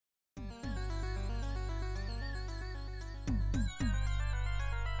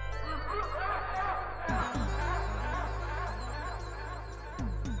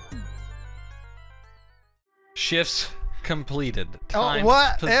Shifts completed. Oh,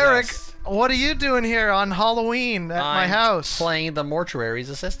 what? Eric, what are you doing here on Halloween at my house? Playing the Mortuary's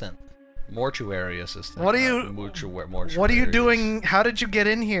Assistant. Mortuary Assistant. What are you... What are you doing? How did you get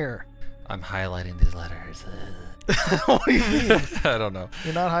in here? I'm highlighting these letters. What do you mean? I don't know.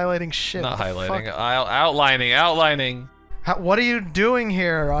 You're not highlighting shit. Not highlighting. Outlining. What are you doing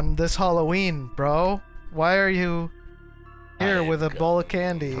here on this Halloween, bro? Why are you here with a bowl of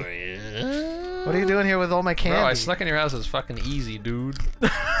candy? What are you doing here with all my candy? Bro, I snuck in your house. It's fucking easy, dude.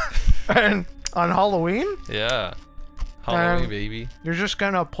 And on Halloween? Yeah. Halloween, baby. You're just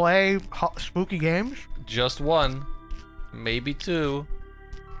gonna play spooky games? Just one. Maybe two.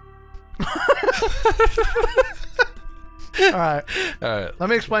 Alright. Alright. Let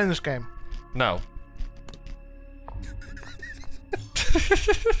me explain this game. No.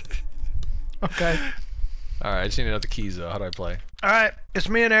 Okay. Alright, I just need to know the keys though. How do I play? Alright, it's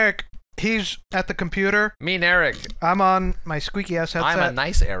me and Eric. He's at the computer. Me and Eric. I'm on my squeaky ass headset. I'm a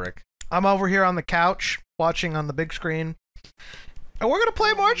nice Eric. I'm over here on the couch, watching on the big screen. And we're gonna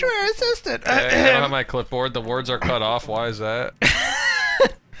play Mortuary Assistant. I don't have my clipboard. The words are cut off. Why is that? You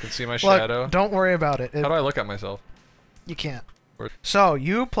can see my shadow. Look, don't worry about it. How do I look at myself? You can't. So,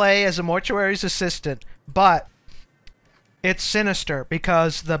 you play as a mortuary's assistant, but it's sinister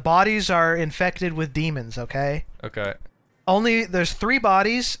because the bodies are infected with demons, okay? Okay. There's 3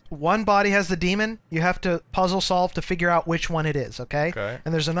 bodies. One body has the demon. You have to puzzle solve to figure out which one it is, okay? Okay.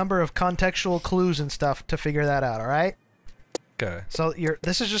 And there's a number of contextual clues and stuff to figure that out, alright? Okay. So,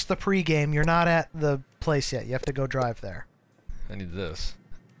 this is just the pre-game. You're not at the place yet. You have to go drive there. I need this.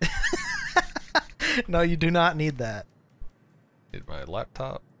 No, you do not need that. Need my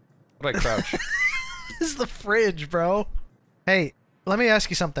laptop. How do I crouch? This is the fridge, bro. Hey, let me ask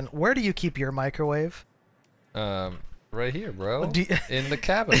you something. Where do you keep your microwave? Right here, bro. In the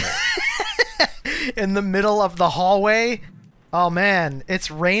cabinet. In the middle of the hallway? Oh, man. It's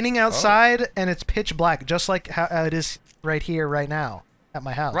raining outside, and it's pitch black, just like how it is right here, right now, at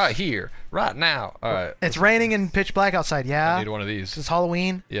my house. Right here. Right now. All right. It's raining and pitch black outside, yeah? I need one of these. It's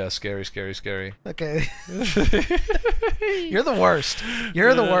Halloween? Yeah, scary, scary, scary. Okay. You're the worst.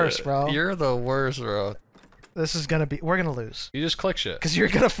 You're the worst, bro. You're the worst, bro. This is gonna be... We're gonna lose. You just click shit. Because you're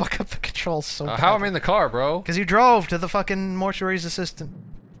gonna fuck up the controls so bad. How am I in the car, bro? Because you drove to the fucking mortuary's assistant.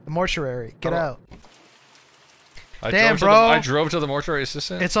 The mortuary. Get out. Damn, bro. I drove to the mortuary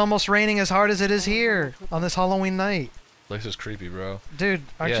assistant? It's almost raining as hard as it is here on this Halloween night. This is creepy, bro. Dude,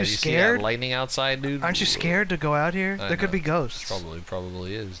 aren't you scared? See that lightning outside, dude? Aren't you scared to go out here? There could be ghosts.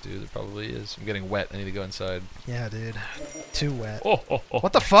 Probably is, dude. There probably is. I'm getting wet. I need to go inside. Yeah, dude. Too wet. Oh.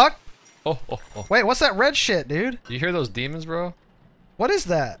 What the fuck? Oh. Wait, what's that red shit, dude? You hear those demons, bro? What is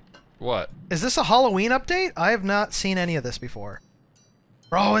that? What? Is this a Halloween update? I have not seen any of this before.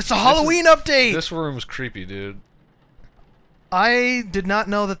 Bro, it's a Halloween update! This room's creepy, dude. I did not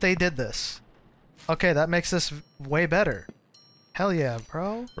know that they did this. Okay, that makes this way better. Hell yeah,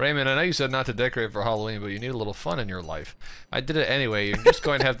 bro. Raymond, I know you said not to decorate for Halloween, but you need a little fun in your life. I did it anyway. You're just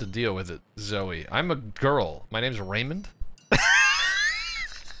going to have to deal with it, Zoe. I'm a girl. My name's Raymond?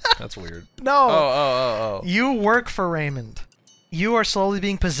 That's weird. No. Oh. You work for Raymond. You are slowly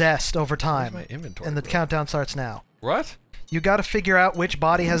being possessed over time. Where's my inventory, and the countdown starts now. What? You gotta figure out which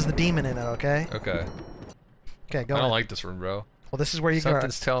body has the demon in it, okay? Okay. Okay, go I on. don't like this room, bro. Well, this is where you go.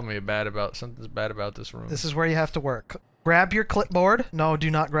 Something's telling me something's bad about this room. This is where you have to work. Grab your clipboard. No,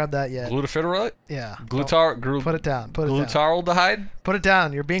 do not grab that yet. Glutaferrite? Yeah. Put it down. Glutaraldehyde? Put it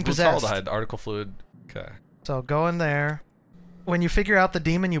down. You're being possessed. Glutaraldehyde, article fluid. Okay. So go in there. When you figure out the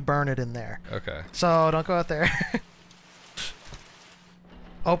demon, you burn it in there. Okay. So don't go out there.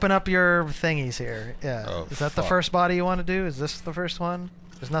 Open up your thingies here. Yeah. Oh, is that the first body you want to do? Is this the first one?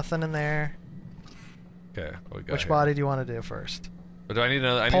 There's nothing in there. Okay. Which body do you want to do first? But do I need to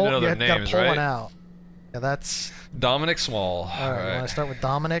know? I need to know their names, pull right? One out. Yeah, that's Dominic Small. All right. Want to start with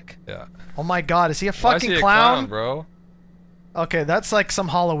Dominic? Yeah. Oh my God, is he a fucking Why is he clown? A clown, bro? Okay, that's like some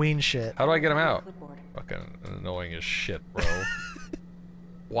Halloween shit. How do I get him out? Fucking annoying as shit, bro.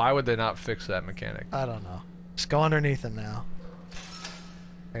 Why would they not fix that mechanic? I don't know. Just go underneath him now.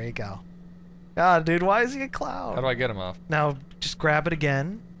 There you go. God, dude, why is he a clown? How do I get him off? Now, just grab it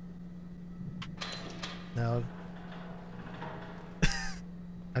again. No.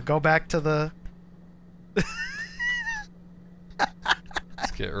 Now go back to the...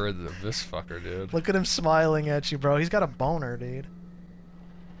 Let's get rid of this fucker, dude. Look at him smiling at you, bro. He's got a boner, dude.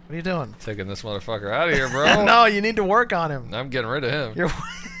 What are you doing? Taking this motherfucker out of here, bro. No, you need to work on him. I'm getting rid of him.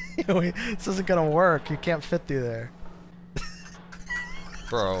 This isn't gonna work. You can't fit through there.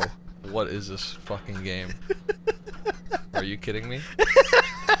 Bro, what is this fucking game? Are you kidding me?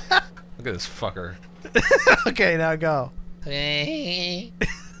 Look at this fucker. Okay, now go.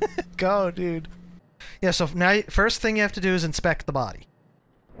 Go, dude. Yeah, so now, first thing you have to do is inspect the body.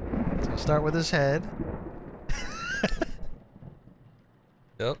 So start with his head.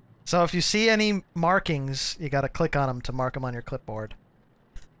 Yep. So if you see any markings, you gotta click on them to mark them on your clipboard.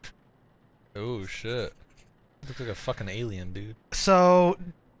 Oh, shit. Looks like a fucking alien, dude. So,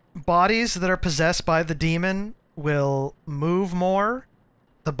 bodies that are possessed by the demon will move more.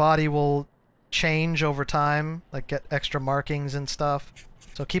 The body will change over time, like get extra markings and stuff.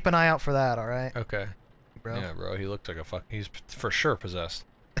 So keep an eye out for that, alright? Okay. Bro. Yeah, bro, he looked like a fuck. He's for sure possessed.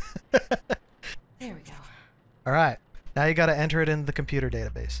 There we go. Alright. Now you gotta enter it in the computer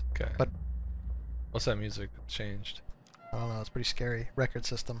database. Okay. But what's that music changed? I don't know, it's pretty scary. Record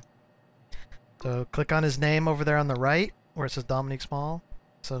system. So click on his name over there on the right, where it says Dominique Small.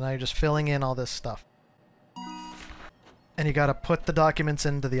 So now you're just filling in all this stuff. And you gotta put the documents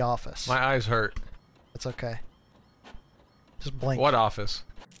into the office. My eyes hurt. It's okay. Just blink. What office?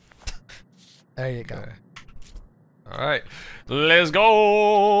 There you go. Okay. Alright. Let's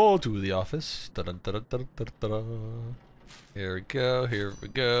go to the office. Da -da -da -da -da -da -da -da. Here we go, here we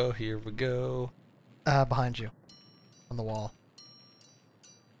go, here we go. Behind you. On the wall.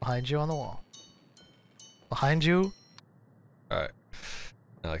 Behind you on the wall. Behind you. Alright.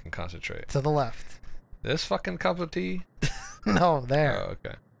 Now I can concentrate. To the left. This fucking cup of tea? No, there. Oh,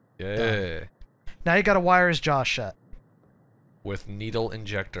 okay. Yeah. Done. Now you gotta wire his jaw shut. With needle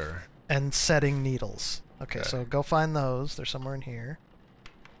injector. And setting needles. Okay, so go find those. They're somewhere in here.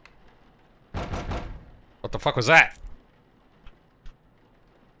 What the fuck was that?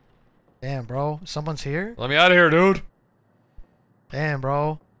 Damn, bro. Someone's here? Let me out of here, dude. Damn,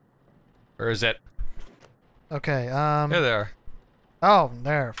 bro. Where is it? Okay, There they are. Oh,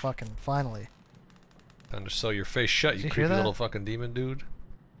 there. Fucking finally. Time to sew your face shut, you Did you creepy hear that? little fucking demon dude.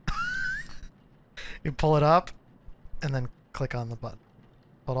 You pull it up, and then click on the button.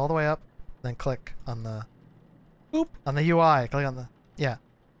 Pull it all the way up, then click on the... Boop. On the UI. Click on the... Yeah.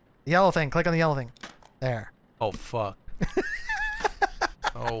 The yellow thing. Click on the yellow thing. There. Oh, fuck.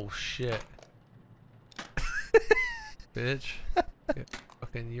 Oh, shit. Bitch. Get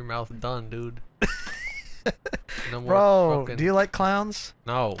fucking your mouth done, dude. No more Bro, fucking... do you like clowns?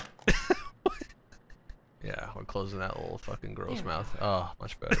 No. Yeah, we're closing that little fucking gross mouth. Oh,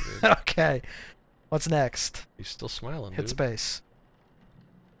 much better, dude. Okay. What's next? He's still smiling, Hit dude. space.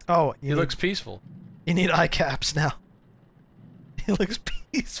 Oh, He looks peaceful. You need eye caps now. He looks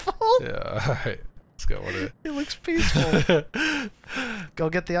peaceful. Yeah, alright. Let's go with it. He looks peaceful. Go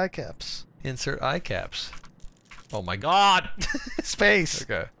get the eye caps. Insert eye caps. Oh my god! Space.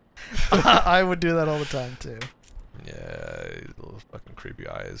 Okay. I would do that all the time too. Yeah, little fucking creepy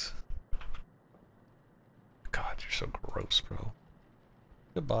eyes. God, you're so gross, bro.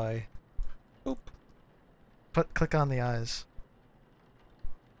 Goodbye. Boop. Click on the eyes.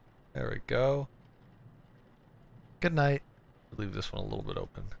 There we go. Good night. Leave this one a little bit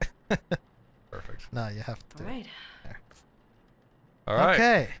open. Perfect. No, you have to. All right. There. All right.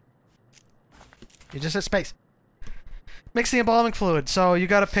 Okay. You just hit space. Mix the embalming fluid. So you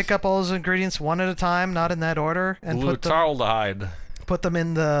got to pick up all those ingredients one at a time, not in that order, and put them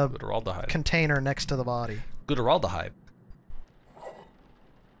in the Glutaraldehyde. container next to the body. Glutaraldehyde.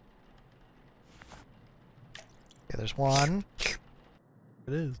 Okay, there's one.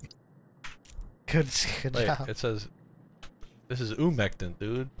 It is. Good Wait, job. it says this is umectant,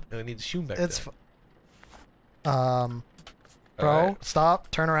 dude. It needs humectant. It's bro, right.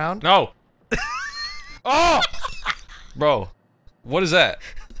 stop, turn around. No. Oh, bro, what is that,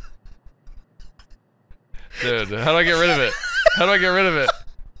 dude? How do I get rid of it? How do I get rid of it,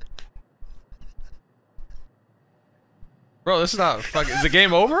 bro? This is not fucking. Is the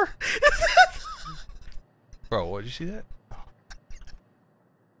game over, bro? What did you see that,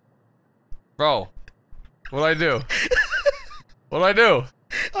 bro? What'd I do? What'd I do?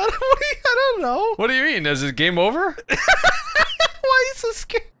 I don't know. What do you mean? Is it game over? Why are you so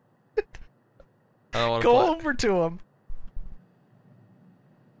scared? I don't want to Go over to him.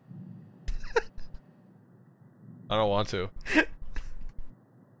 I don't want to.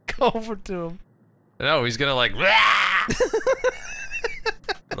 Go over to him. No, he's gonna like. What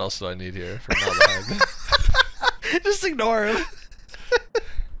else do I need here for formaldehyde? Just ignore him.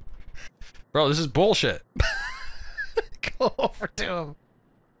 Bro, this is bullshit. Go over to him.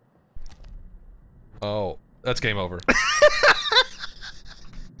 Oh, that's game over.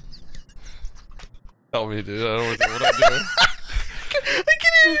 Help me, dude. I don't know what I'm doing. I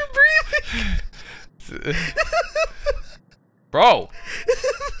can hear you breathing. Bro!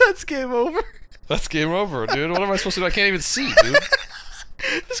 That's game over. That's game over, dude. What am I supposed to do? I can't even see, dude.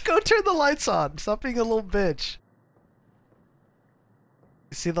 Just go turn the lights on. Stop being a little bitch.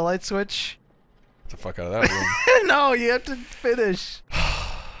 You see the light switch? Get the fuck out of that room. No, you have to finish.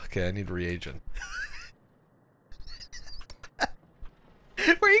 Okay, I need reagent.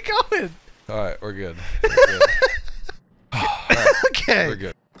 Where are you going? Alright, we're good. We're good. Alright, Okay. we're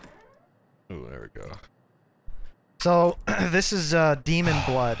good. Ooh, there we go. So, this is demon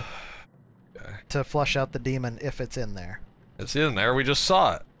blood. Okay. To flush out the demon if it's in there. It's in there, we just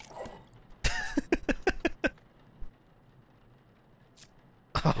saw it.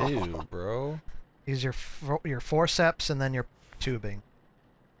 Ew, bro. Use your forceps and then your tubing.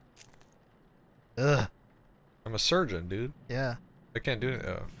 Ugh. I'm a surgeon, dude. Yeah. I can't do it.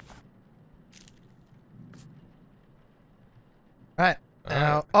 Oh. Alright. All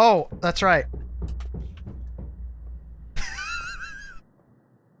Now, right. oh, that's right. The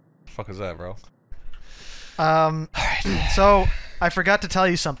fuck is that, bro? So, I forgot to tell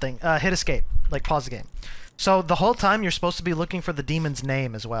you something. Hit escape. Like, pause the game. So, the whole time you're supposed to be looking for the demon's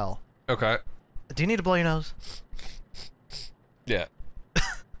name as well. Okay. Do you need to blow your nose? Yeah.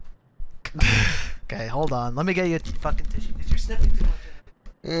 Okay, hold on. Let me get you a fucking tissue. You're sniffing too much.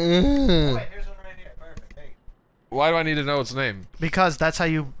 Oh, wait, here's one right here. Perfect. There you go. Why do I need to know its name? Because that's how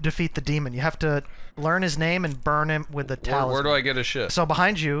you defeat the demon. You have to learn his name and burn him with the talisman. Where do I get his shit? So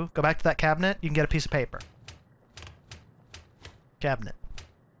behind you, go back to that cabinet, you can get a piece of paper. Cabinet.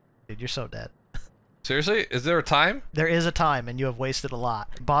 Dude, you're so dead. Seriously? Is there a time? There is a time, and you have wasted a lot.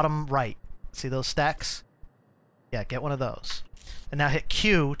 Bottom right. See those stacks? Yeah, get one of those. And now hit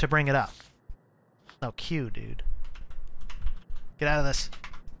Q to bring it up. No, Q, dude. Get out of this.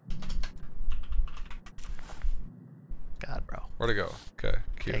 God, bro. Where'd it go? Okay,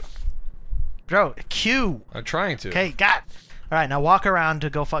 Q. Okay. Bro, Q! I'm trying to. Okay, got. Alright, now walk around to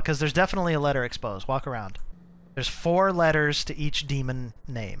go fuck, because there's definitely a letter exposed. Walk around. There's 4 letters to each demon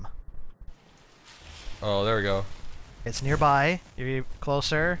name. Oh, there we go. It's nearby. You're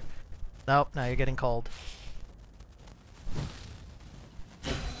closer. Nope, now you're getting cold.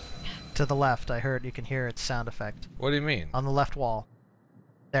 To the left, I heard, you can hear its sound effect. What do you mean? On the left wall.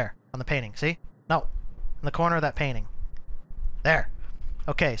 There, on the painting, see? No, in the corner of that painting. There.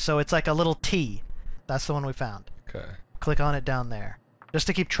 Okay, so it's like a little T. That's the one we found. Okay. Click on it down there, just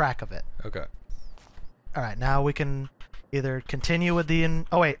to keep track of it. Okay. Alright, now we can either continue with the...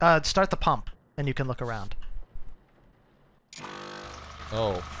 Oh wait, start the pump, and you can look around.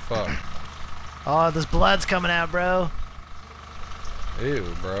 Oh, fuck. Oh, this blood's coming out, bro. Ew,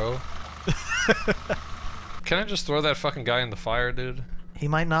 bro. Can I just throw that fucking guy in the fire, dude? He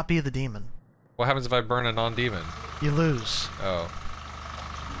might not be the demon. What happens if I burn a non-demon? You lose. Oh.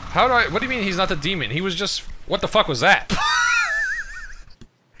 How do I... What do you mean he's not the demon? He was just... What the fuck was that?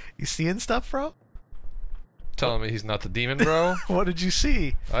 You seeing stuff, bro? Telling me he's not the demon, bro? What did you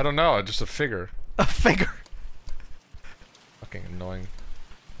see? I don't know. Just a figure. A figure. Fucking annoying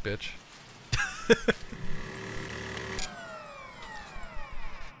bitch.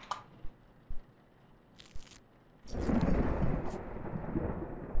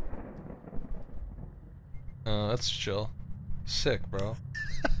 That's chill. Sick, bro.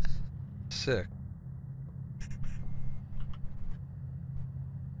 Sick.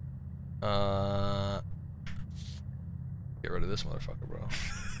 Get rid of this motherfucker, bro.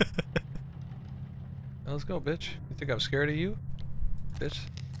 Now let's go, bitch. You think I'm scared of you? Bitch.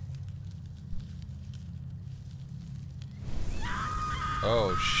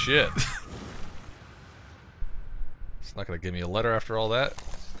 Oh, shit. It's not gonna give me a letter after all that.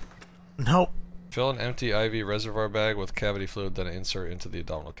 Nope. Fill an empty IV reservoir bag with cavity fluid, then insert into the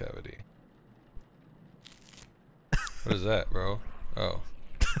abdominal cavity. What is that, bro? Oh.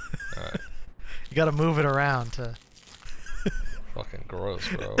 Alright. You gotta move it around to... Fucking gross,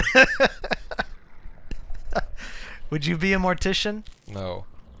 bro. Would you be a mortician? No.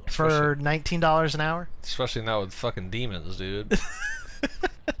 For $19 an hour? Especially now with fucking demons, dude.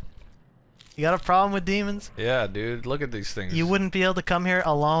 You got a problem with demons? Yeah, dude. Look at these things. You wouldn't be able to come here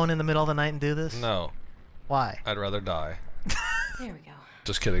alone in the middle of the night and do this? No. Why? I'd rather die. There we go.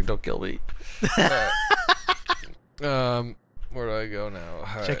 Just kidding. Don't kill me. Where do I go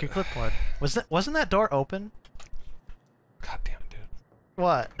now? Check your clipboard. Wasn't that door open? God damn it, dude.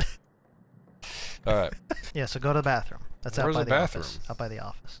 What? Alright. Yeah, so go to the bathroom. That's Where's out by the the bathroom? office. Out by the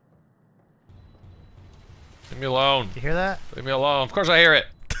office. Leave me alone. You hear that? Leave me alone. Of course I hear it.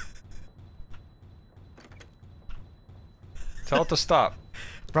 Tell it to stop.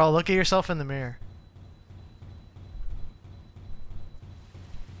 Bro, look at yourself in the mirror.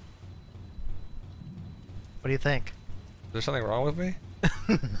 What do you think? Is there something wrong with me?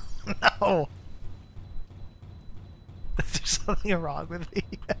 No. There's something wrong with me.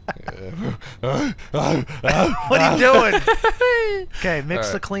 what What are you doing? Okay, mix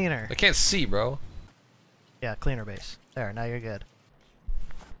Alright. the cleaner. I can't see, bro. Yeah, cleaner base. There, now you're good.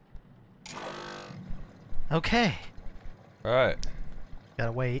 Okay. Alright.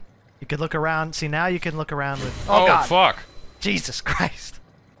 Gotta wait. You could look around. See, now you can look around with... Oh, God. fuck. Jesus Christ.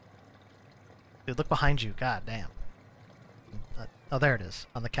 Dude, look behind you. God damn. Oh, there it is.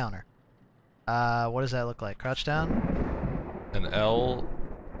 On the counter. What does that look like? Crouch down? An L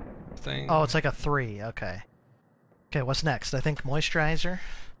thing? Oh, it's like a 3. Okay. Okay, what's next? I think moisturizer?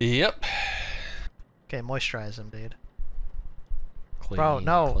 Yep. Okay, moisturize him, dude. Clean, Bro,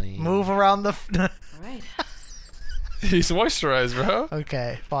 no. clean. Move around the... Right. He's moisturized, bro.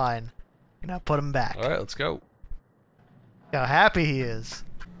 Okay, fine. Now put him back. Alright, let's go. Look how happy he is.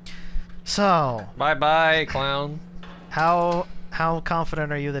 So, Bye-bye, clown. how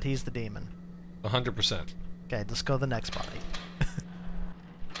confident are you that he's the demon? 100%. Okay, let's go to the next body.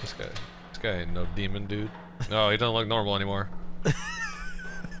 This guy ain't no demon, dude. No, he doesn't look normal anymore.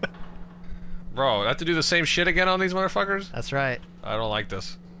 Bro, I have to do the same shit again on these motherfuckers? That's right. I don't like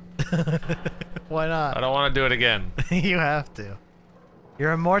this. Why not? I don't want to do it again. You have to.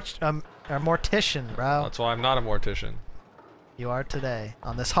 You're a mortician, bro. That's why I'm not a mortician. You are today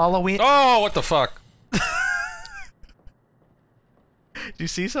on this Halloween. Oh, what the fuck? Did you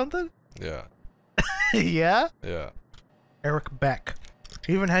see something? Yeah. Yeah. Yeah. Eric Beck.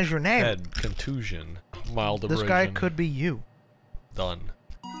 He even has your name. Head contusion. Mild This abrasion. guy could be you. Done.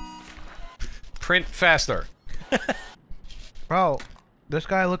 Print faster. Bro, this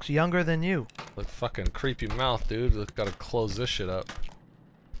guy looks younger than you. Look, fucking creepy mouth, dude. Look, gotta close this shit up.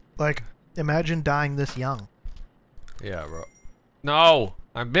 Like, imagine dying this young. Yeah, bro. No!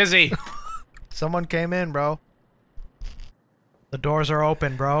 I'm busy! Someone came in, bro. The doors are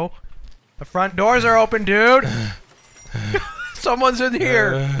open, bro. The front doors are open, dude. Someone's in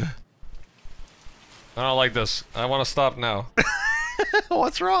here. I don't like this. I want to stop now.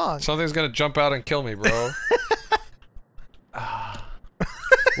 What's wrong? Something's gonna jump out and kill me, bro.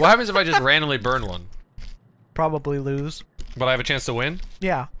 What happens if I just randomly burn one? Probably lose. But I have a chance to win?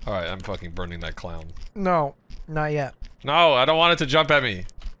 Yeah. Alright, I'm fucking burning that clown. No, not yet. No, I don't want it to jump at me.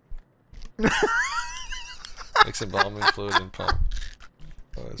 Mix embalming fluid and pump.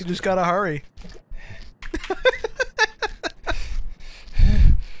 Oh, You just gotta hurry.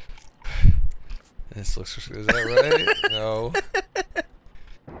 This looks... Is that right? No.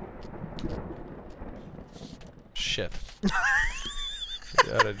 Shit.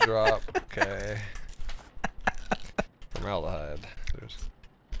 Gotta drop. Okay. Formaldehyde.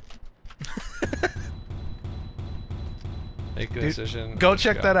 Make a Dude, decision. Go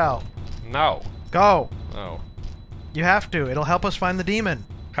check that out. No. Go. No. You have to. It'll help us find the demon.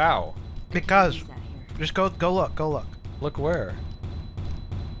 How? Because. He's out here. Just go look. Go look. Look where?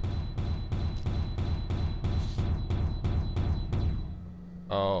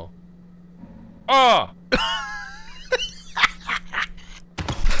 Oh. Oh!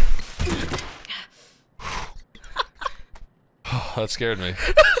 That scared me.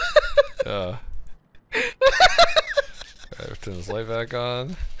 Alright, turn this light back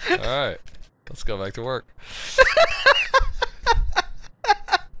on. Alright. Let's go back to work.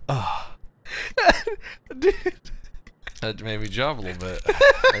 Dude. That made me jump a little bit.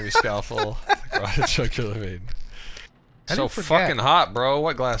 Maybe scalpel. Carotid jugular vein. I So didn't forget. fucking hot, bro.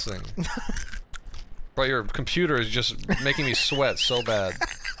 What glassing? Bro, your computer is just making me sweat so bad.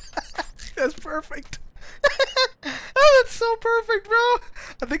 That's perfect. Oh, that's so perfect, bro.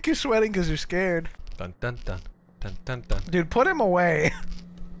 I think you're sweating because you're scared. Dun dun dun. Dun dun dun. Dude, put him away.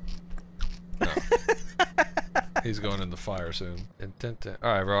 No. He's going in the fire soon.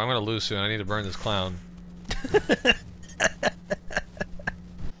 Alright, bro. I'm gonna lose soon. I need to burn this clown.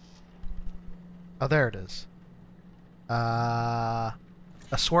 Oh, there it is. A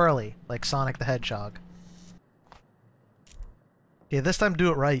swirly, like Sonic the Hedgehog. Yeah, this time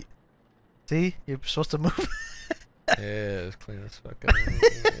do it right. See? You're supposed to move. Yeah, let's clean this fucking...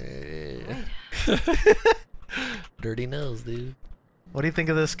 Dirty nose, dude. What do you think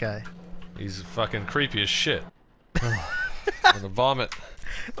of this guy? He's fucking creepy as shit. I'm gonna vomit.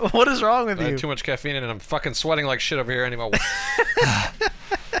 What is wrong with I you? had too much caffeine in it and I'm fucking sweating like shit over here anymore.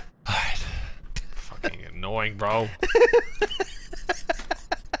 Alright. Fucking annoying, bro.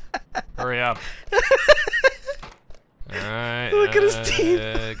 Hurry up. Alright. Look at his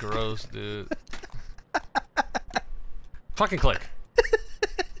teeth. Gross, dude. Fucking click.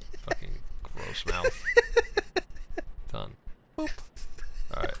 Fucking gross mouth. Done.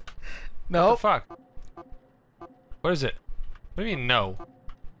 Alright. No. What the fuck? What is it? What do you mean no?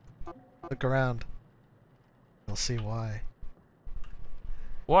 Look around. You'll see why.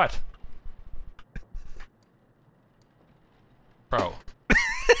 What? Bro.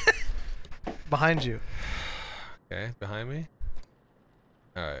 Behind you. Okay, behind me.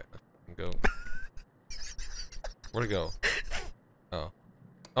 All right, go. Where'd it go? Oh.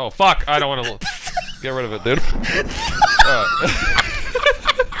 Oh fuck! I don't want to get rid of it, dude.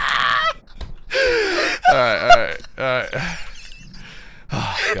 Alright.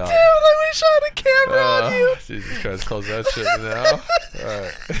 Oh god. Dude, I wish I had a camera on you. Jesus Christ, close that shit now.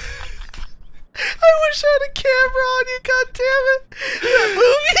 Alright. I wish I had a camera on you, god damn it! That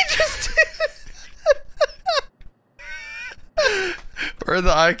movie just did. Where are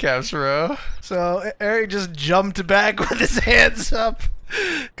the eye caps, bro? So Eric just jumped back with his hands up.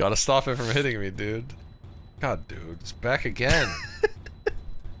 Gotta stop it from hitting me, dude. God, dude, it's back again.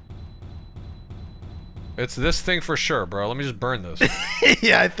 It's this thing for sure, bro. Let me just burn this.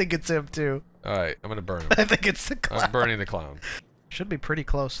 Yeah, I think it's him too. Alright, I'm gonna burn him. I think it's the clown. I'm burning the clown. Should be pretty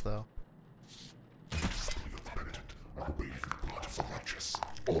close though.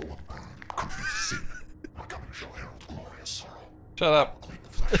 Shut up.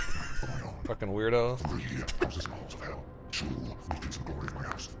 Fucking weirdo.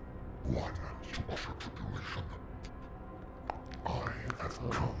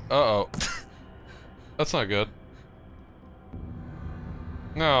 Uh-oh. That's not good.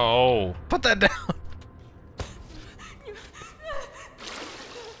 No. Put that down.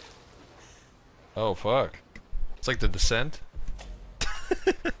 Oh, fuck. It's like The Descent.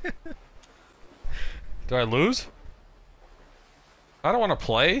 Do I lose? I don't want to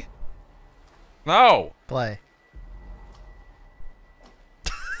play. No. Play.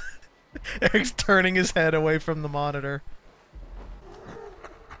 Eric's turning his head away from the monitor.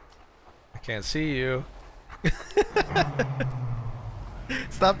 I can't see you.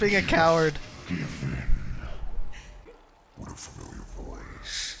 Stop being a coward. What a familiar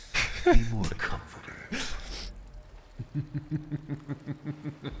voice. Be more comforted.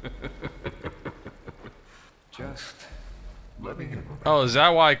 Just let me in. Oh, is that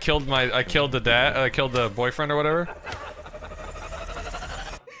why I killed the boyfriend or whatever?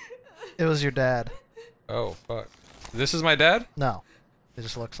 It was your dad. Oh, fuck. This is my dad? No. It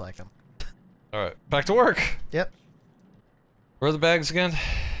just looks like him. Alright, back to work. Yep. Where are the bags again?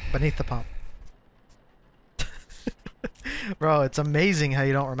 Beneath the pump. Bro, it's amazing how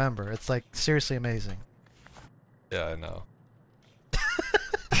you don't remember. It's like seriously amazing. Yeah, I know.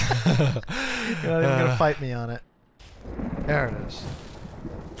 You're not even gonna fight me on it. There it is.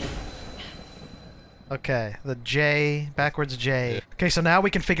 Okay, the J, backwards J. Yeah. Okay, so now we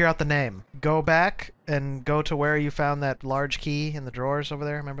can figure out the name. Go back and go to where you found that large key in the drawers over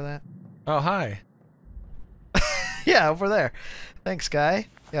there. Remember that? Oh, hi. Yeah, over there. Thanks, guy.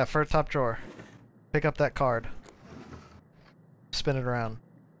 Yeah, for top drawer. Pick up that card. Spin it around.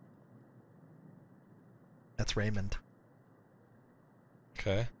 That's Raymond.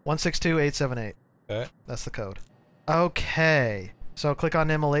 Okay. 162878. Okay. That's the code. Okay. So click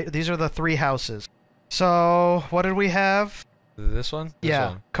on immolate. These are the 3 houses. So what did we have? This one? This Yeah,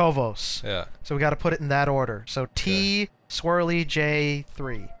 one. Kovos. Yeah. So we got to put it in that order. So T swirly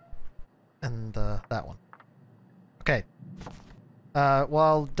J3, and that one. Okay.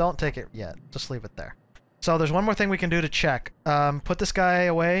 Well, don't take it yet. Just leave it there. So there's one more thing we can do to check. Put this guy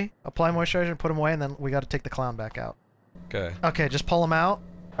away. Apply moisturizer and put him away, and then we got to take the clown back out. Okay. Okay, just pull him out.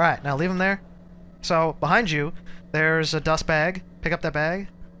 All right, now leave him there. So behind you, there's a dust bag. Pick up that bag.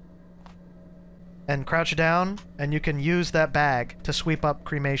 And crouch down, and you can use that bag to sweep up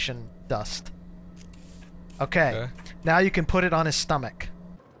cremation dust. Okay. Now you can put it on his stomach.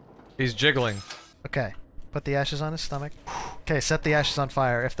 He's jiggling. Okay. Put the ashes on his stomach. Okay, set the ashes on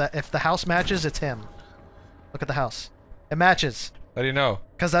fire. If the house matches, it's him. Look at the house. It matches. How do you know?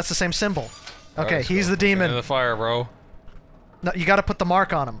 Because that's the same symbol. Okay, Alright, he's so the demon. into the fire, bro. No, you gotta put the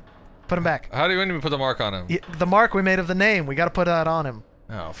mark on him. Put him back. How do you even put the mark on him? The mark we made of the name. We gotta put that on him.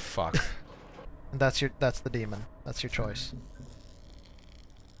 Oh, fuck. And that's the demon. That's your choice.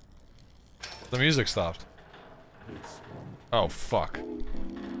 The music stopped. Oh, fuck.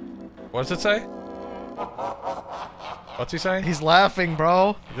 What does it say? What's he saying? He's laughing,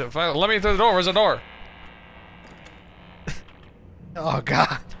 bro. Let me through the door. Where's the door? Oh, God.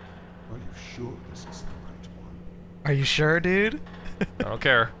 Are you sure this is the right one? Are you sure, dude? I don't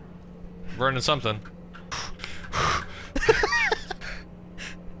care. Burning something.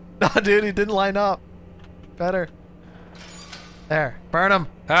 No, dude, he didn't line up. Better. There. Burn him.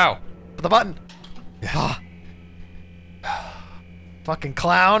 How? With the button. Yeah. Fucking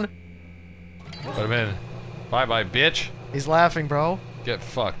clown. Put him in. Bye-bye, bitch. He's laughing, bro. Get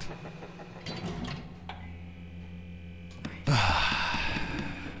fucked.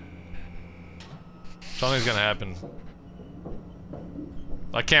 Something's gonna happen.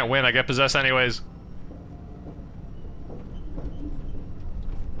 I can't win, I get possessed anyways.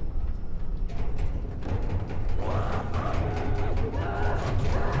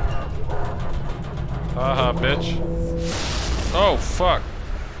 Haha, bitch. Oh, fuck.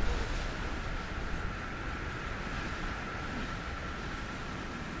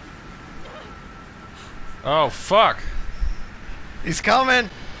 Oh, fuck. He's coming!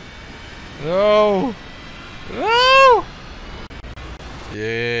 No. No!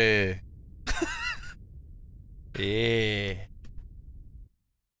 Yeah. Yeah.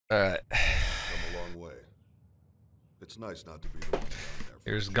 Alright. Come a long way. It's nice not to be the one down there.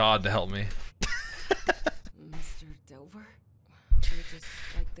 Here's God to help me. Mr. Dover? We're just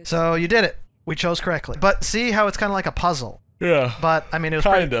like this. So you did it. We chose correctly. But see how it's kind of like a puzzle. Yeah. But, I mean, it was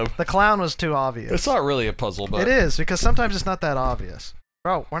Kind of. The clown was too obvious. It's not really a puzzle, but... It is, because sometimes it's not that obvious.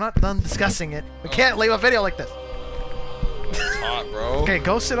 Bro, we're not done discussing it. We can't leave a video like this. It's hot, bro. Okay,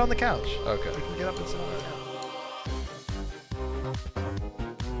 go sit on the couch. Okay. We can get up and sit on the couch.